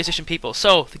PS4 PlayStation people.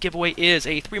 So, the giveaway is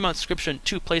a 3-month subscription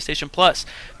to PlayStation Plus.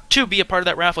 To be a part of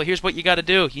that raffle, here's what you got to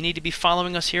do. You need to be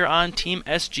following us here on Team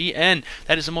SGN.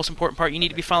 That is the most important part. You need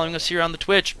to be following us here on the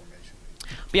Twitch.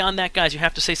 Beyond that, guys, you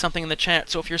have to say something in the chat.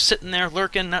 So if you're sitting there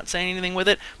lurking, not saying anything with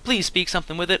it, please speak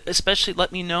something with it. Especially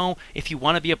let me know if you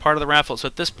want to be a part of the raffle. So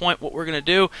at this point, what we're going to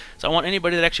do is I want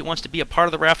anybody that actually wants to be a part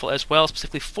of the raffle as well,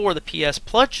 specifically for the PS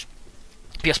Plus.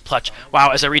 PS Plus.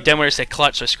 Wow, as I read demo, I say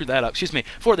clutch, so I screwed that up. Excuse me.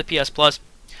 For the PS Plus.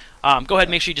 Go ahead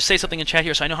and make sure you just say something in chat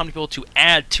here so I know how many people to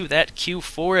add to that queue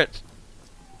for it.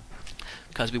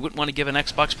 Because we wouldn't want to give an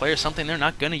Xbox player something they're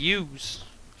not going to use.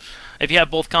 If you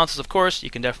have both consoles, of course, you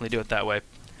can definitely do it that way.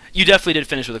 You definitely did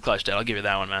finish with a clutch, Dad. I'll give you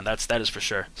that one, man. That is for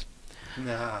sure.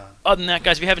 Nah. Other than that,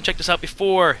 guys, if you haven't checked us out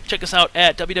before, check us out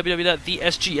at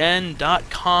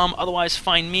www.thesgn.com. Otherwise,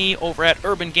 find me over at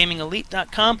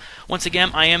urbangamingelite.com. Once again,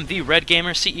 I am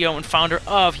TheRedGamer, CEO and founder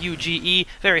of UGE.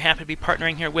 Very happy to be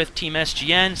partnering here with Team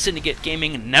SGN, Syndicate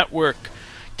Gaming Network.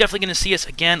 Definitely going to see us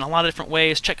again a lot of different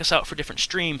ways. Check us out for different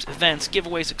streams, events,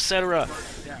 giveaways, etc.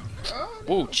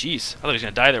 Oh, jeez. I thought he was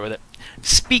going to die there with it.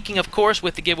 Speaking, of course,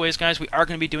 with the giveaways, guys, we are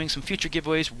going to be doing some future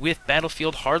giveaways with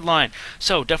Battlefield Hardline.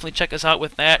 So definitely check us out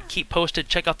with that. Keep posted.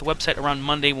 Check out the website around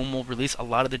Monday when we'll release a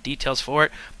lot of the details for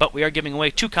it. But we are giving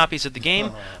away 2 copies of the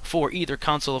game for either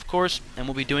console, of course. And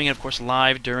we'll be doing it, of course,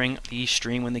 live during the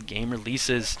stream when the game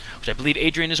releases, which I believe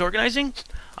Adrian is organizing.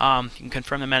 You can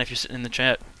confirm that, man, if you're sitting in the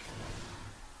chat.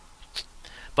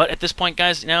 But at this point,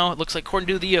 guys, now it looks like according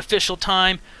to the official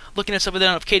time, looking at some of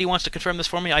that, if Katie wants to confirm this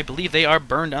for me, I believe they are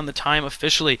burned on the time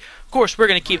officially. Of course, we're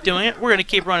going to keep doing it. We're going to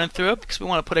keep running through it because we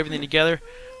want to put everything together.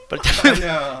 But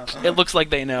it looks like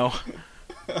they know.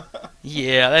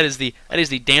 Yeah, that is the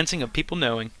dancing of people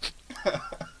knowing.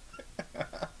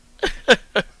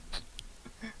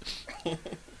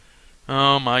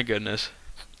 Oh my goodness.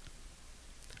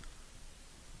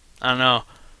 I don't know.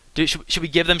 Dude, should we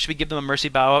give them a mercy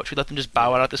bow out? Should we let them just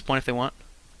bow out at this point if they want?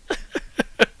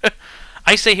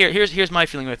 I say here's my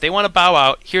feeling. If they want to bow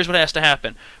out, here's what has to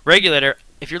happen. Regulator,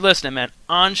 if you're listening, man,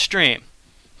 on stream,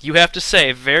 you have to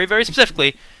say very, very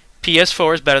specifically,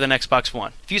 PS4 is better than Xbox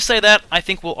One. If you say that, I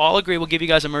think we'll all agree we'll give you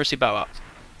guys a mercy bow out.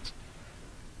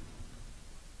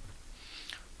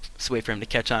 Let's wait for him to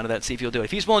catch on to that and see if he'll do it.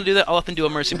 If he's willing to do that, I'll let them do a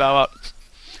mercy bow out.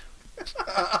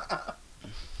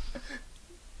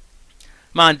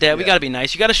 Come on, Dad, we gotta be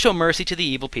nice. You gotta show mercy to the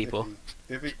evil people.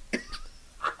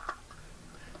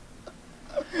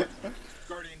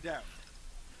 Guardian down.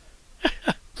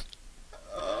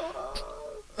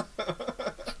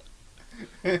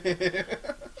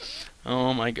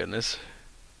 Oh my goodness.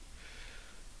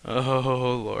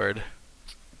 Oh Lord.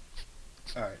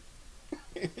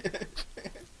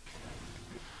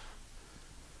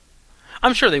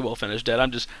 I'm sure they will finish dead.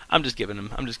 I'm just giving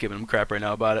them crap right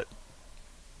now about it.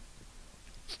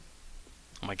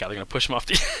 Oh my god, they're gonna push him off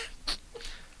the.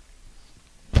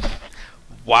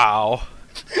 Wow.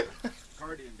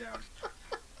 Guardian down.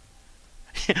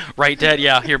 Right, Dad?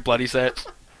 Yeah, here, bloody set.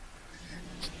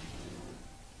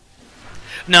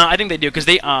 No, I think they do, because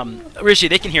they, Rishi,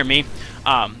 they can hear me.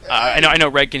 I know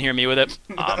Red can hear me with it.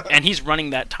 And he's running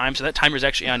that time, so that timer's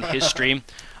actually on his stream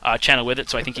channel with it,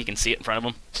 so I think he can see it in front of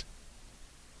him.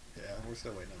 Yeah, we're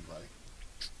still waiting on Bloody.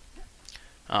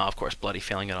 Of course, Bloody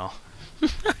failing it all.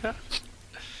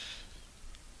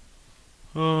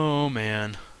 Oh,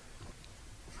 man.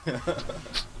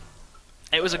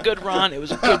 It was a good run. It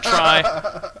was a good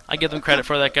try. I give them credit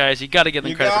for that, guys. You got to give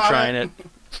them credit for trying it.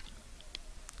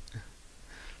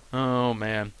 Oh,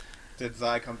 man. Did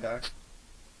Zai come back?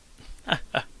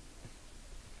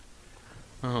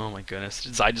 Oh, my goodness.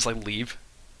 Did Zai just, like, leave?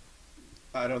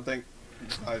 I don't think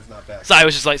Zai's not back. Zai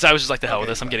was just like, the hell with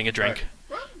this. I'm getting a drink.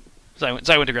 Right.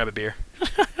 Zai went to grab a beer.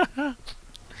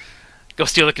 Go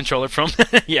steal the controller from...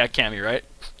 Yeah, Cammy, right?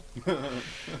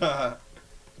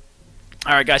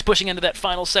 Alright, guys, pushing into that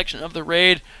final section of the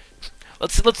raid.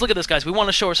 Let's look at this, guys. We want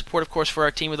to show our support, of course, for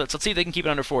our team with it. Let's see if they can keep it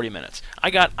under 40 minutes. I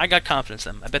got confidence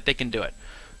in them. I bet they can do it.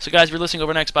 So, guys, if you're listening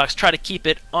over on Xbox, try to keep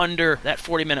it under that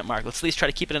 40-minute mark. Let's at least try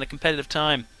to keep it in a competitive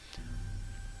time.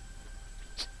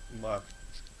 Love.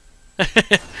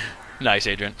 Nice,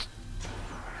 Adrian.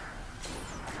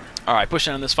 Alright,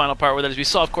 pushing on this final part with it. As we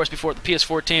saw, of course, before with the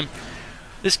PS4 team,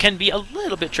 this can be a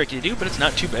little bit tricky to do, but it's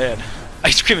not too bad.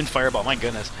 Ice cream and fireball, my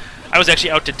goodness. I was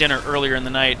actually out to dinner earlier in the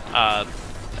night.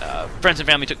 Friends and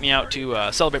family took me out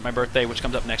to celebrate my birthday, which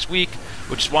comes up next week,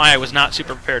 which is why I was not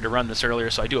super prepared to run this earlier,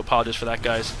 so I do apologize for that,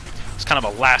 guys. It's kind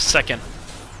of a last-second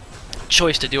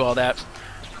choice to do all that.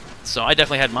 So I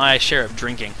definitely had my share of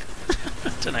drinking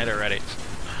tonight already.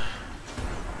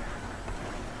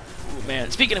 Ooh,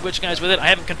 man. Speaking of which, guys, with it, I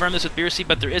haven't confirmed this with Beersy,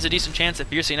 but there is a decent chance that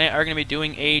Beersy and I are going to be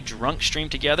doing a drunk stream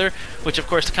together, which, of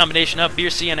course, the combination of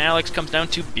Beersy and Alex comes down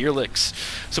to Beer Licks.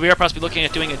 So we are possibly looking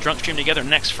at doing a drunk stream together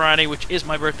next Friday, which is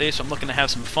my birthday, so I'm looking to have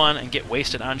some fun and get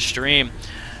wasted on stream.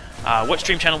 What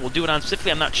stream channel we'll do it on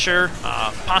specifically, I'm not sure.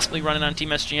 Possibly run it on Team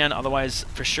SGN, otherwise,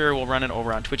 for sure, we'll run it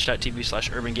over on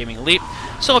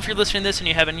twitch.tv/UrbanGamingElite. So if you're listening to this and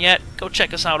you haven't yet, go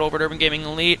check us out over at Urban Gaming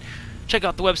Elite. Check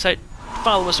out the website.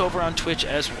 Follow us over on Twitch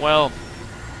as well.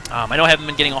 I know I haven't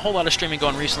been getting a whole lot of streaming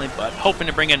going recently, but hoping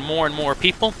to bring in more and more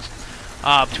people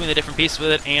between the different pieces with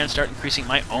it and start increasing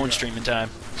my own streaming time.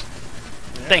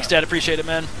 Yeah. Thanks, Dad. Appreciate it,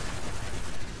 man.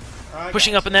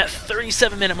 Pushing up in that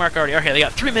 37-minute mark already. Okay, they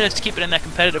got 3 minutes to keep it in that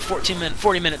competitive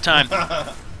 40-minute time.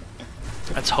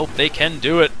 Let's hope they can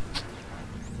do it.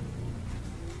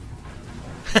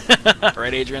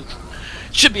 Right, Adrian?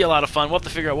 Should be a lot of fun. We'll have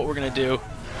to figure out what we're going to do.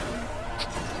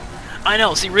 I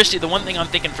know. See, Risty, the one thing I'm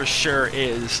thinking for sure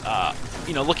is,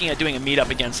 you know, looking at doing a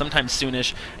meetup again sometime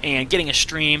soonish and getting a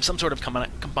stream, some sort of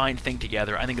combined thing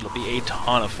together. I think it'll be a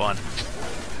ton of fun.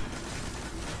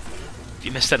 If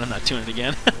you missed that, I'm not tuning it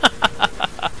again.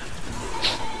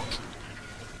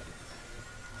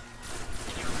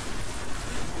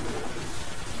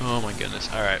 Oh my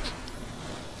goodness. Alright.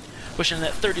 Pushing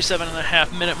that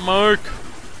 37.5-minute mark.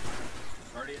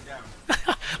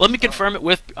 Let me confirm it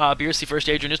with Beersy first,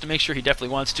 Adrian, just to make sure he definitely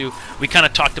wants to. We kind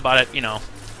of talked about it, you know,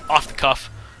 off the cuff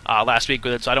last week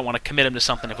with it, so I don't want to commit him to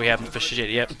something if we haven't officiated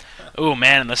it yet. Ooh,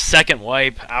 man, and the second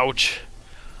wipe. Ouch.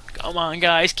 Come on,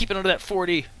 guys. Keep it under that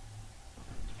 40.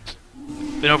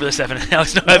 Been over the 7.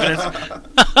 Alex, no evidence.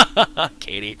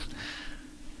 Katie.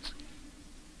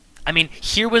 I mean,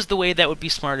 here was the way that would be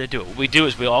smart to do it. What we do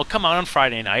is we all come out on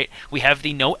Friday night, we have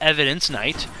the no evidence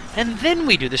night, and then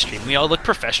we do the stream. We all look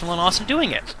professional and awesome doing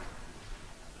it.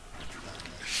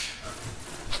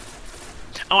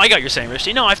 Oh, I got what you're saying,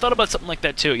 Risty. No, I've thought about something like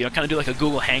that too. You know, kind of do like a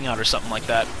Google Hangout or something like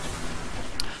that.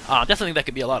 Definitely think that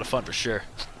could be a lot of fun for sure.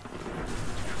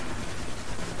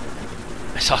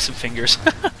 I saw some fingers.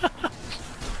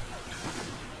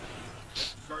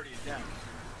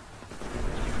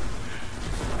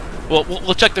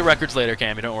 We'll check the records later,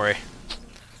 Cammy, don't worry.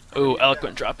 Ooh,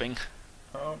 Eloquent dropping.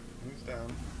 Oh, who's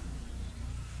down?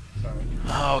 Sorry.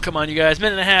 Oh, come on, you guys.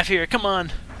 Minute and a half here. Come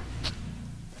on.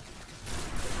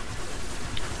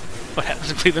 What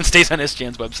happens in Cleveland stays on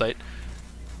SGN's website.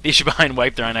 The issue behind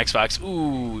Wipe there on Xbox.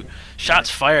 Ooh, shots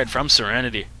fired from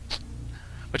Serenity.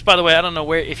 Which, by the way, I don't know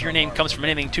where if your name comes from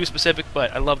anything too specific,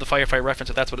 but I love the Firefight reference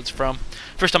if that's what it's from.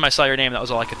 First time I saw your name, that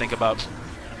was all I could think about.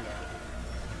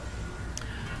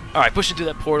 Alright, pushing through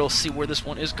that portal, see where this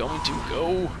one is going to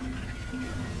go.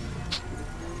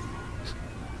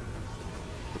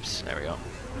 Oops, there we go.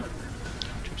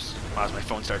 Oops. Wow, my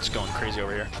phone starts going crazy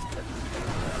over here.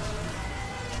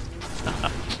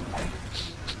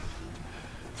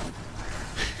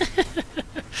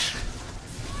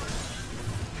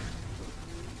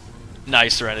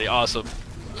 Nice, Serenity. Awesome.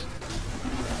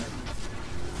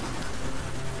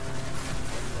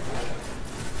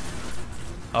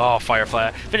 Oh, Firefly.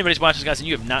 If anybody's watching, guys, and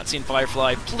you have not seen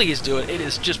Firefly, please do it. It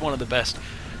is just one of the best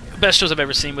shows I've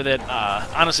ever seen with it.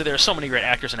 Honestly, there are so many great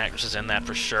actors and actresses in that,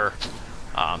 for sure.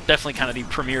 Definitely kind of the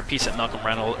premier piece that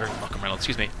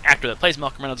actor that plays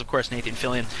Malcolm Reynolds, of course, Nathan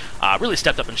Fillion, really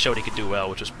stepped up and showed he could do well,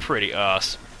 which was pretty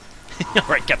awesome.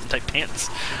 Alright, Captain Tight Pants.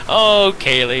 Oh,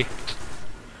 Kaylee.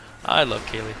 I love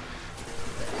Kaylee.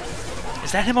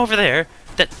 Is that him over there?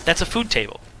 That's a food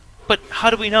table. But how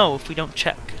do we know if we don't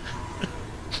check?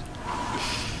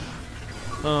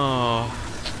 Oh.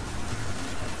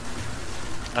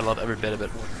 I love every bit of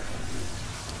it.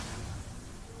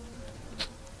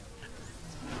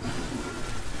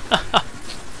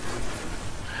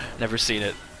 Never seen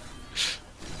it.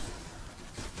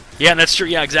 Yeah, and that's true.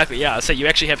 Yeah, exactly. Yeah, I'll say you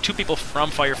actually have two people from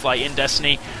Firefly in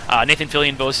Destiny. Nathan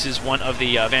Fillion voices one of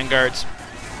the Vanguards,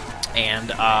 and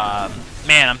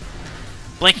man, I'm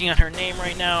blanking on her name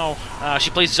right now.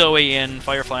 She plays Zoe in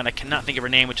Firefly, and I cannot think of her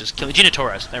name, which is Gina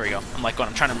Torres. There we go. I'm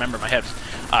trying to remember in my head.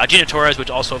 Gina Torres,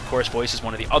 which also, of course, voices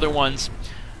one of the other ones.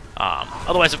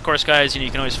 Otherwise, of course, guys,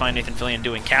 you can always find Nathan Fillion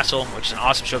doing Castle, which is an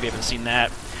awesome show if you haven't seen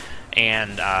that.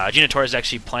 And Gina Torres is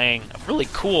actually playing a really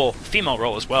cool female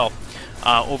role as well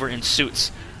over in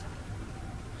Suits.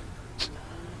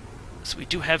 So we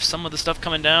do have some of the stuff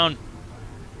coming down.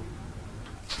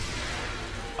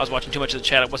 I was watching too much of the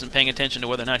chat. I wasn't paying attention to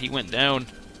whether or not he went down.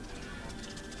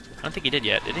 I don't think he did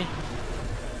yet, did he?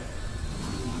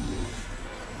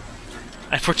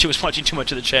 I unfortunately was watching too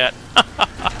much of the chat.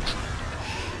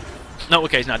 No,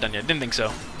 okay, he's not done yet. Didn't think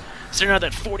so. Sitting around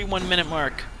that 41-minute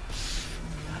mark.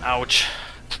 Ouch.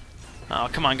 Oh,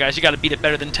 come on, guys. You got to beat it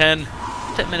better than 10.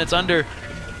 10 minutes under.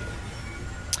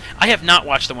 I have not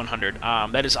watched the 100.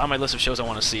 That is on my list of shows I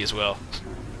want to see as well.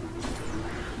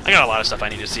 I got a lot of stuff I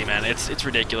need to see, man. It's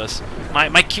ridiculous.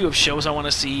 My queue of shows I want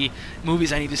to see,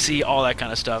 movies I need to see, all that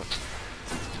kind of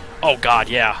stuff. Oh, God,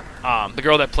 yeah. The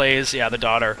girl that plays, the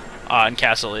daughter in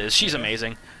Castle she's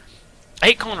amazing. I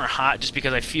hate calling her hot just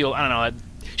because I feel, I don't know,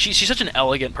 she's such an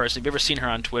elegant person. If you've ever seen her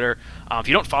on Twitter, if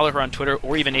you don't follow her on Twitter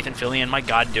or even Nathan Fillion, my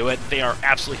God, do it. They are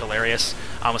absolutely hilarious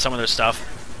with some of their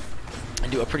stuff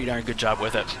and do a pretty darn good job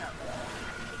with it.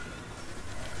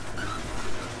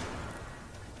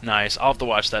 Nice. I'll have to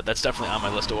watch that. That's definitely on my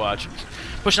list to watch.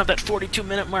 Pushing up that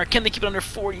 42-minute mark. Can they keep it under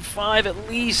 45 at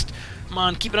least? Come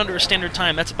on, keep it under a standard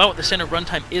time. That's about what the standard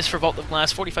runtime is for Vault of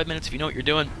Glass. 45 minutes if you know what you're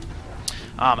doing.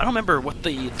 I don't remember what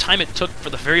the time it took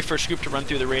for the very first group to run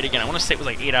through the raid again. I want to say it was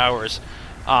like 8 hours.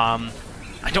 I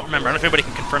don't remember. I don't know if anybody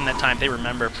can confirm that time. They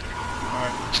remember.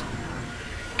 Alright.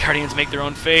 Guardians make their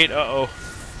own fate. Uh-oh.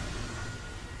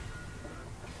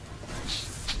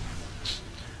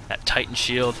 That Titan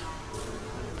shield.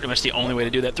 Pretty much the only way to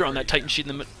do that. Throwing that Titan shield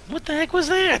in the middle. What the heck was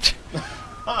that?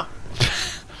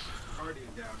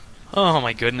 Oh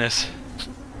my goodness.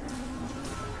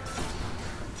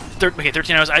 Okay,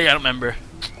 13 hours. I don't remember.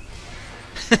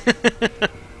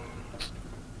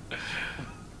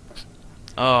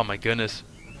 Oh my goodness.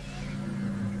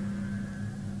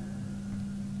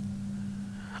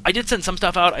 I did send some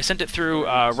stuff out. I sent it through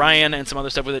Ryan and some other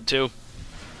stuff with it too.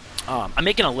 I'm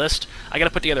making a list. I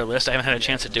gotta put together a list. I haven't had a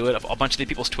chance to do it of a bunch of the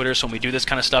people's Twitters, so when we do this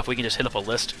kind of stuff, we can just hit up a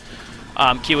list.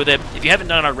 Key with it. If you haven't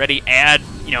done it already, add,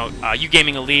 You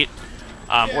Gaming Elite,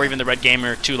 or even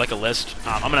TheRedGamer to like a list.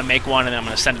 I'm gonna make one and then I'm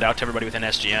gonna send it out to everybody within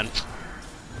SGN.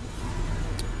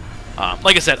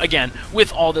 Like I said, again,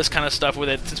 with all this kind of stuff with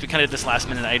it, since we kind of did this last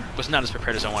minute, I was not as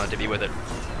prepared as I wanted to be with it.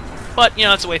 But,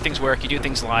 that's the way things work. You do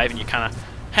things live and you kind of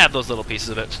have those little pieces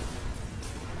of it.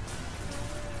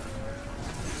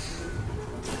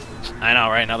 I know,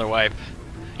 right? Another wipe.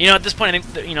 At this point, I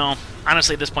think,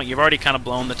 honestly, at this point, you've already kind of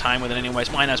blown the time with it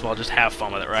anyways. Might as well just have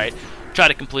fun with it, right? Try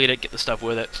to complete it, get the stuff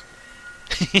with it.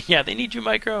 Yeah, they need you,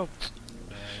 Micro.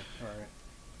 Alright.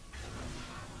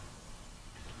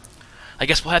 I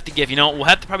guess we'll have to give, we'll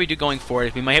have to probably do going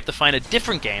forward. We might have to find a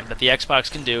different game that the Xbox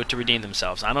can do to redeem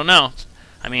themselves. I don't know.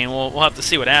 I mean, we'll have to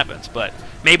see what happens, but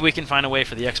maybe we can find a way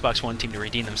for the Xbox One team to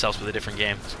redeem themselves with a different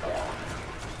game.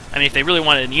 I mean, if they really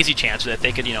wanted an easy chance that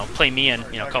they could, play me in,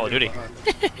 Call of Duty.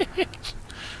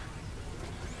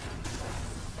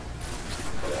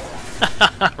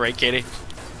 Right, Katie?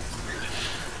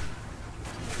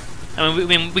 I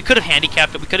mean, we could have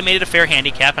handicapped it. We could have made it a fair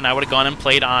handicap, and I would have gone and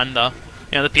played on the,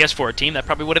 the PS4 team. That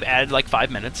probably would have added like 5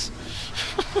 minutes,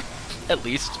 at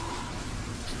least.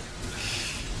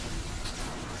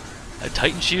 A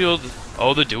Titan shield.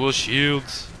 Oh, the dual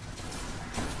shields.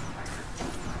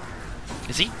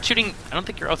 Is he shooting? I don't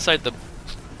think you're outside the...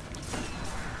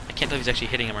 I can't tell if he's actually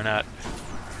hitting him or not.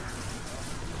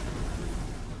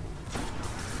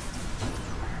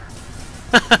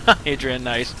 Adrian,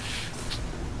 nice.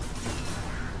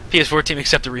 PS4 team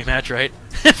accept a rematch, right?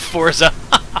 Forza.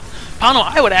 Pano,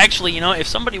 I would actually, you know,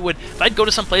 if I'd go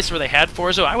to some place where they had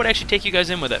Forza, I would actually take you guys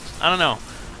in with it. I don't know.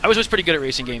 I was always pretty good at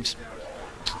racing games.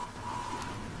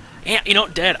 And, you know,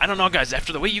 Dead, I don't know, guys,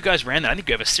 after the way you guys ran that, I think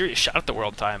you have a serious shot at the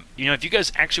world time. You know, if you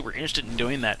guys actually were interested in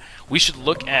doing that, we should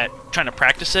look at trying to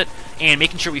practice it and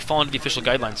making sure we fall into the official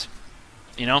guidelines.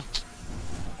 You know?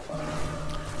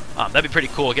 That'd be pretty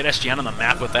cool. Get SGN on the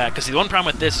map with that. Because the one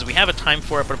problem with this is we have a time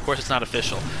for it, but of course it's not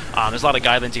official. There's a lot of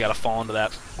guidelines you got to fall into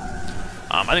that.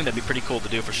 I think that'd be pretty cool to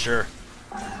do for sure.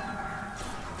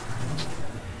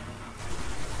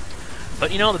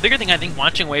 But, you know, the bigger thing I think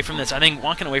walking away from this, one of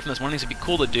the things that'd be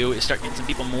cool to do is start getting some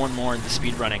people more and more into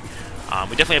speedrunning.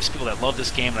 We definitely have some people that love this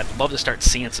game, and I'd love to start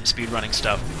seeing some speedrunning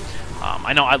stuff.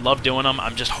 I know I love doing them.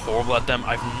 I'm just horrible at them.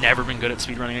 I've never been good at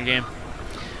speedrunning a game.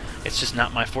 It's just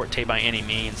not my forte by any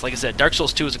means. Like I said, Dark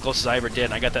Souls 2 is the closest I ever did,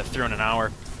 and I got that through in an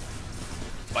hour.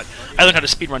 But I learned how to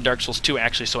speedrun Dark Souls 2,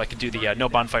 actually, so I could do the no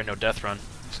bonfire, no death run.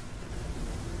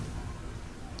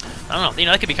 I don't know, you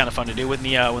know, that could be kind of fun to do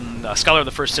when Scholar of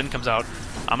the First Sin comes out.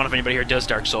 I don't know if anybody here does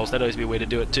Dark Souls. That'd always be a way to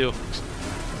do it, too.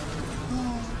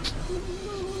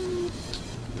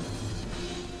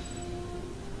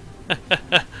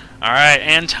 Alright,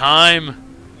 and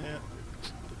time.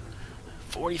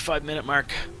 45-minute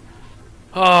mark.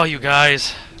 Oh, you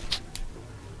guys.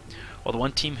 Well, the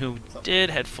one team who did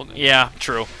had full... Yeah,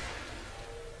 true.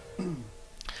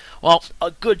 Well, a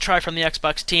good try from the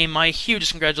Xbox team. My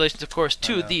hugest congratulations, of course,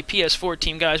 to the PS4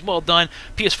 team, guys. Well done.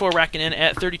 PS4 racking in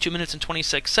at 32 minutes and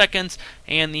 26 seconds,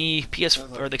 and the the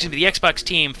Xbox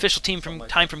team official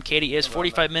time from Katie is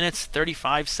 45 minutes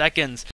 35 seconds.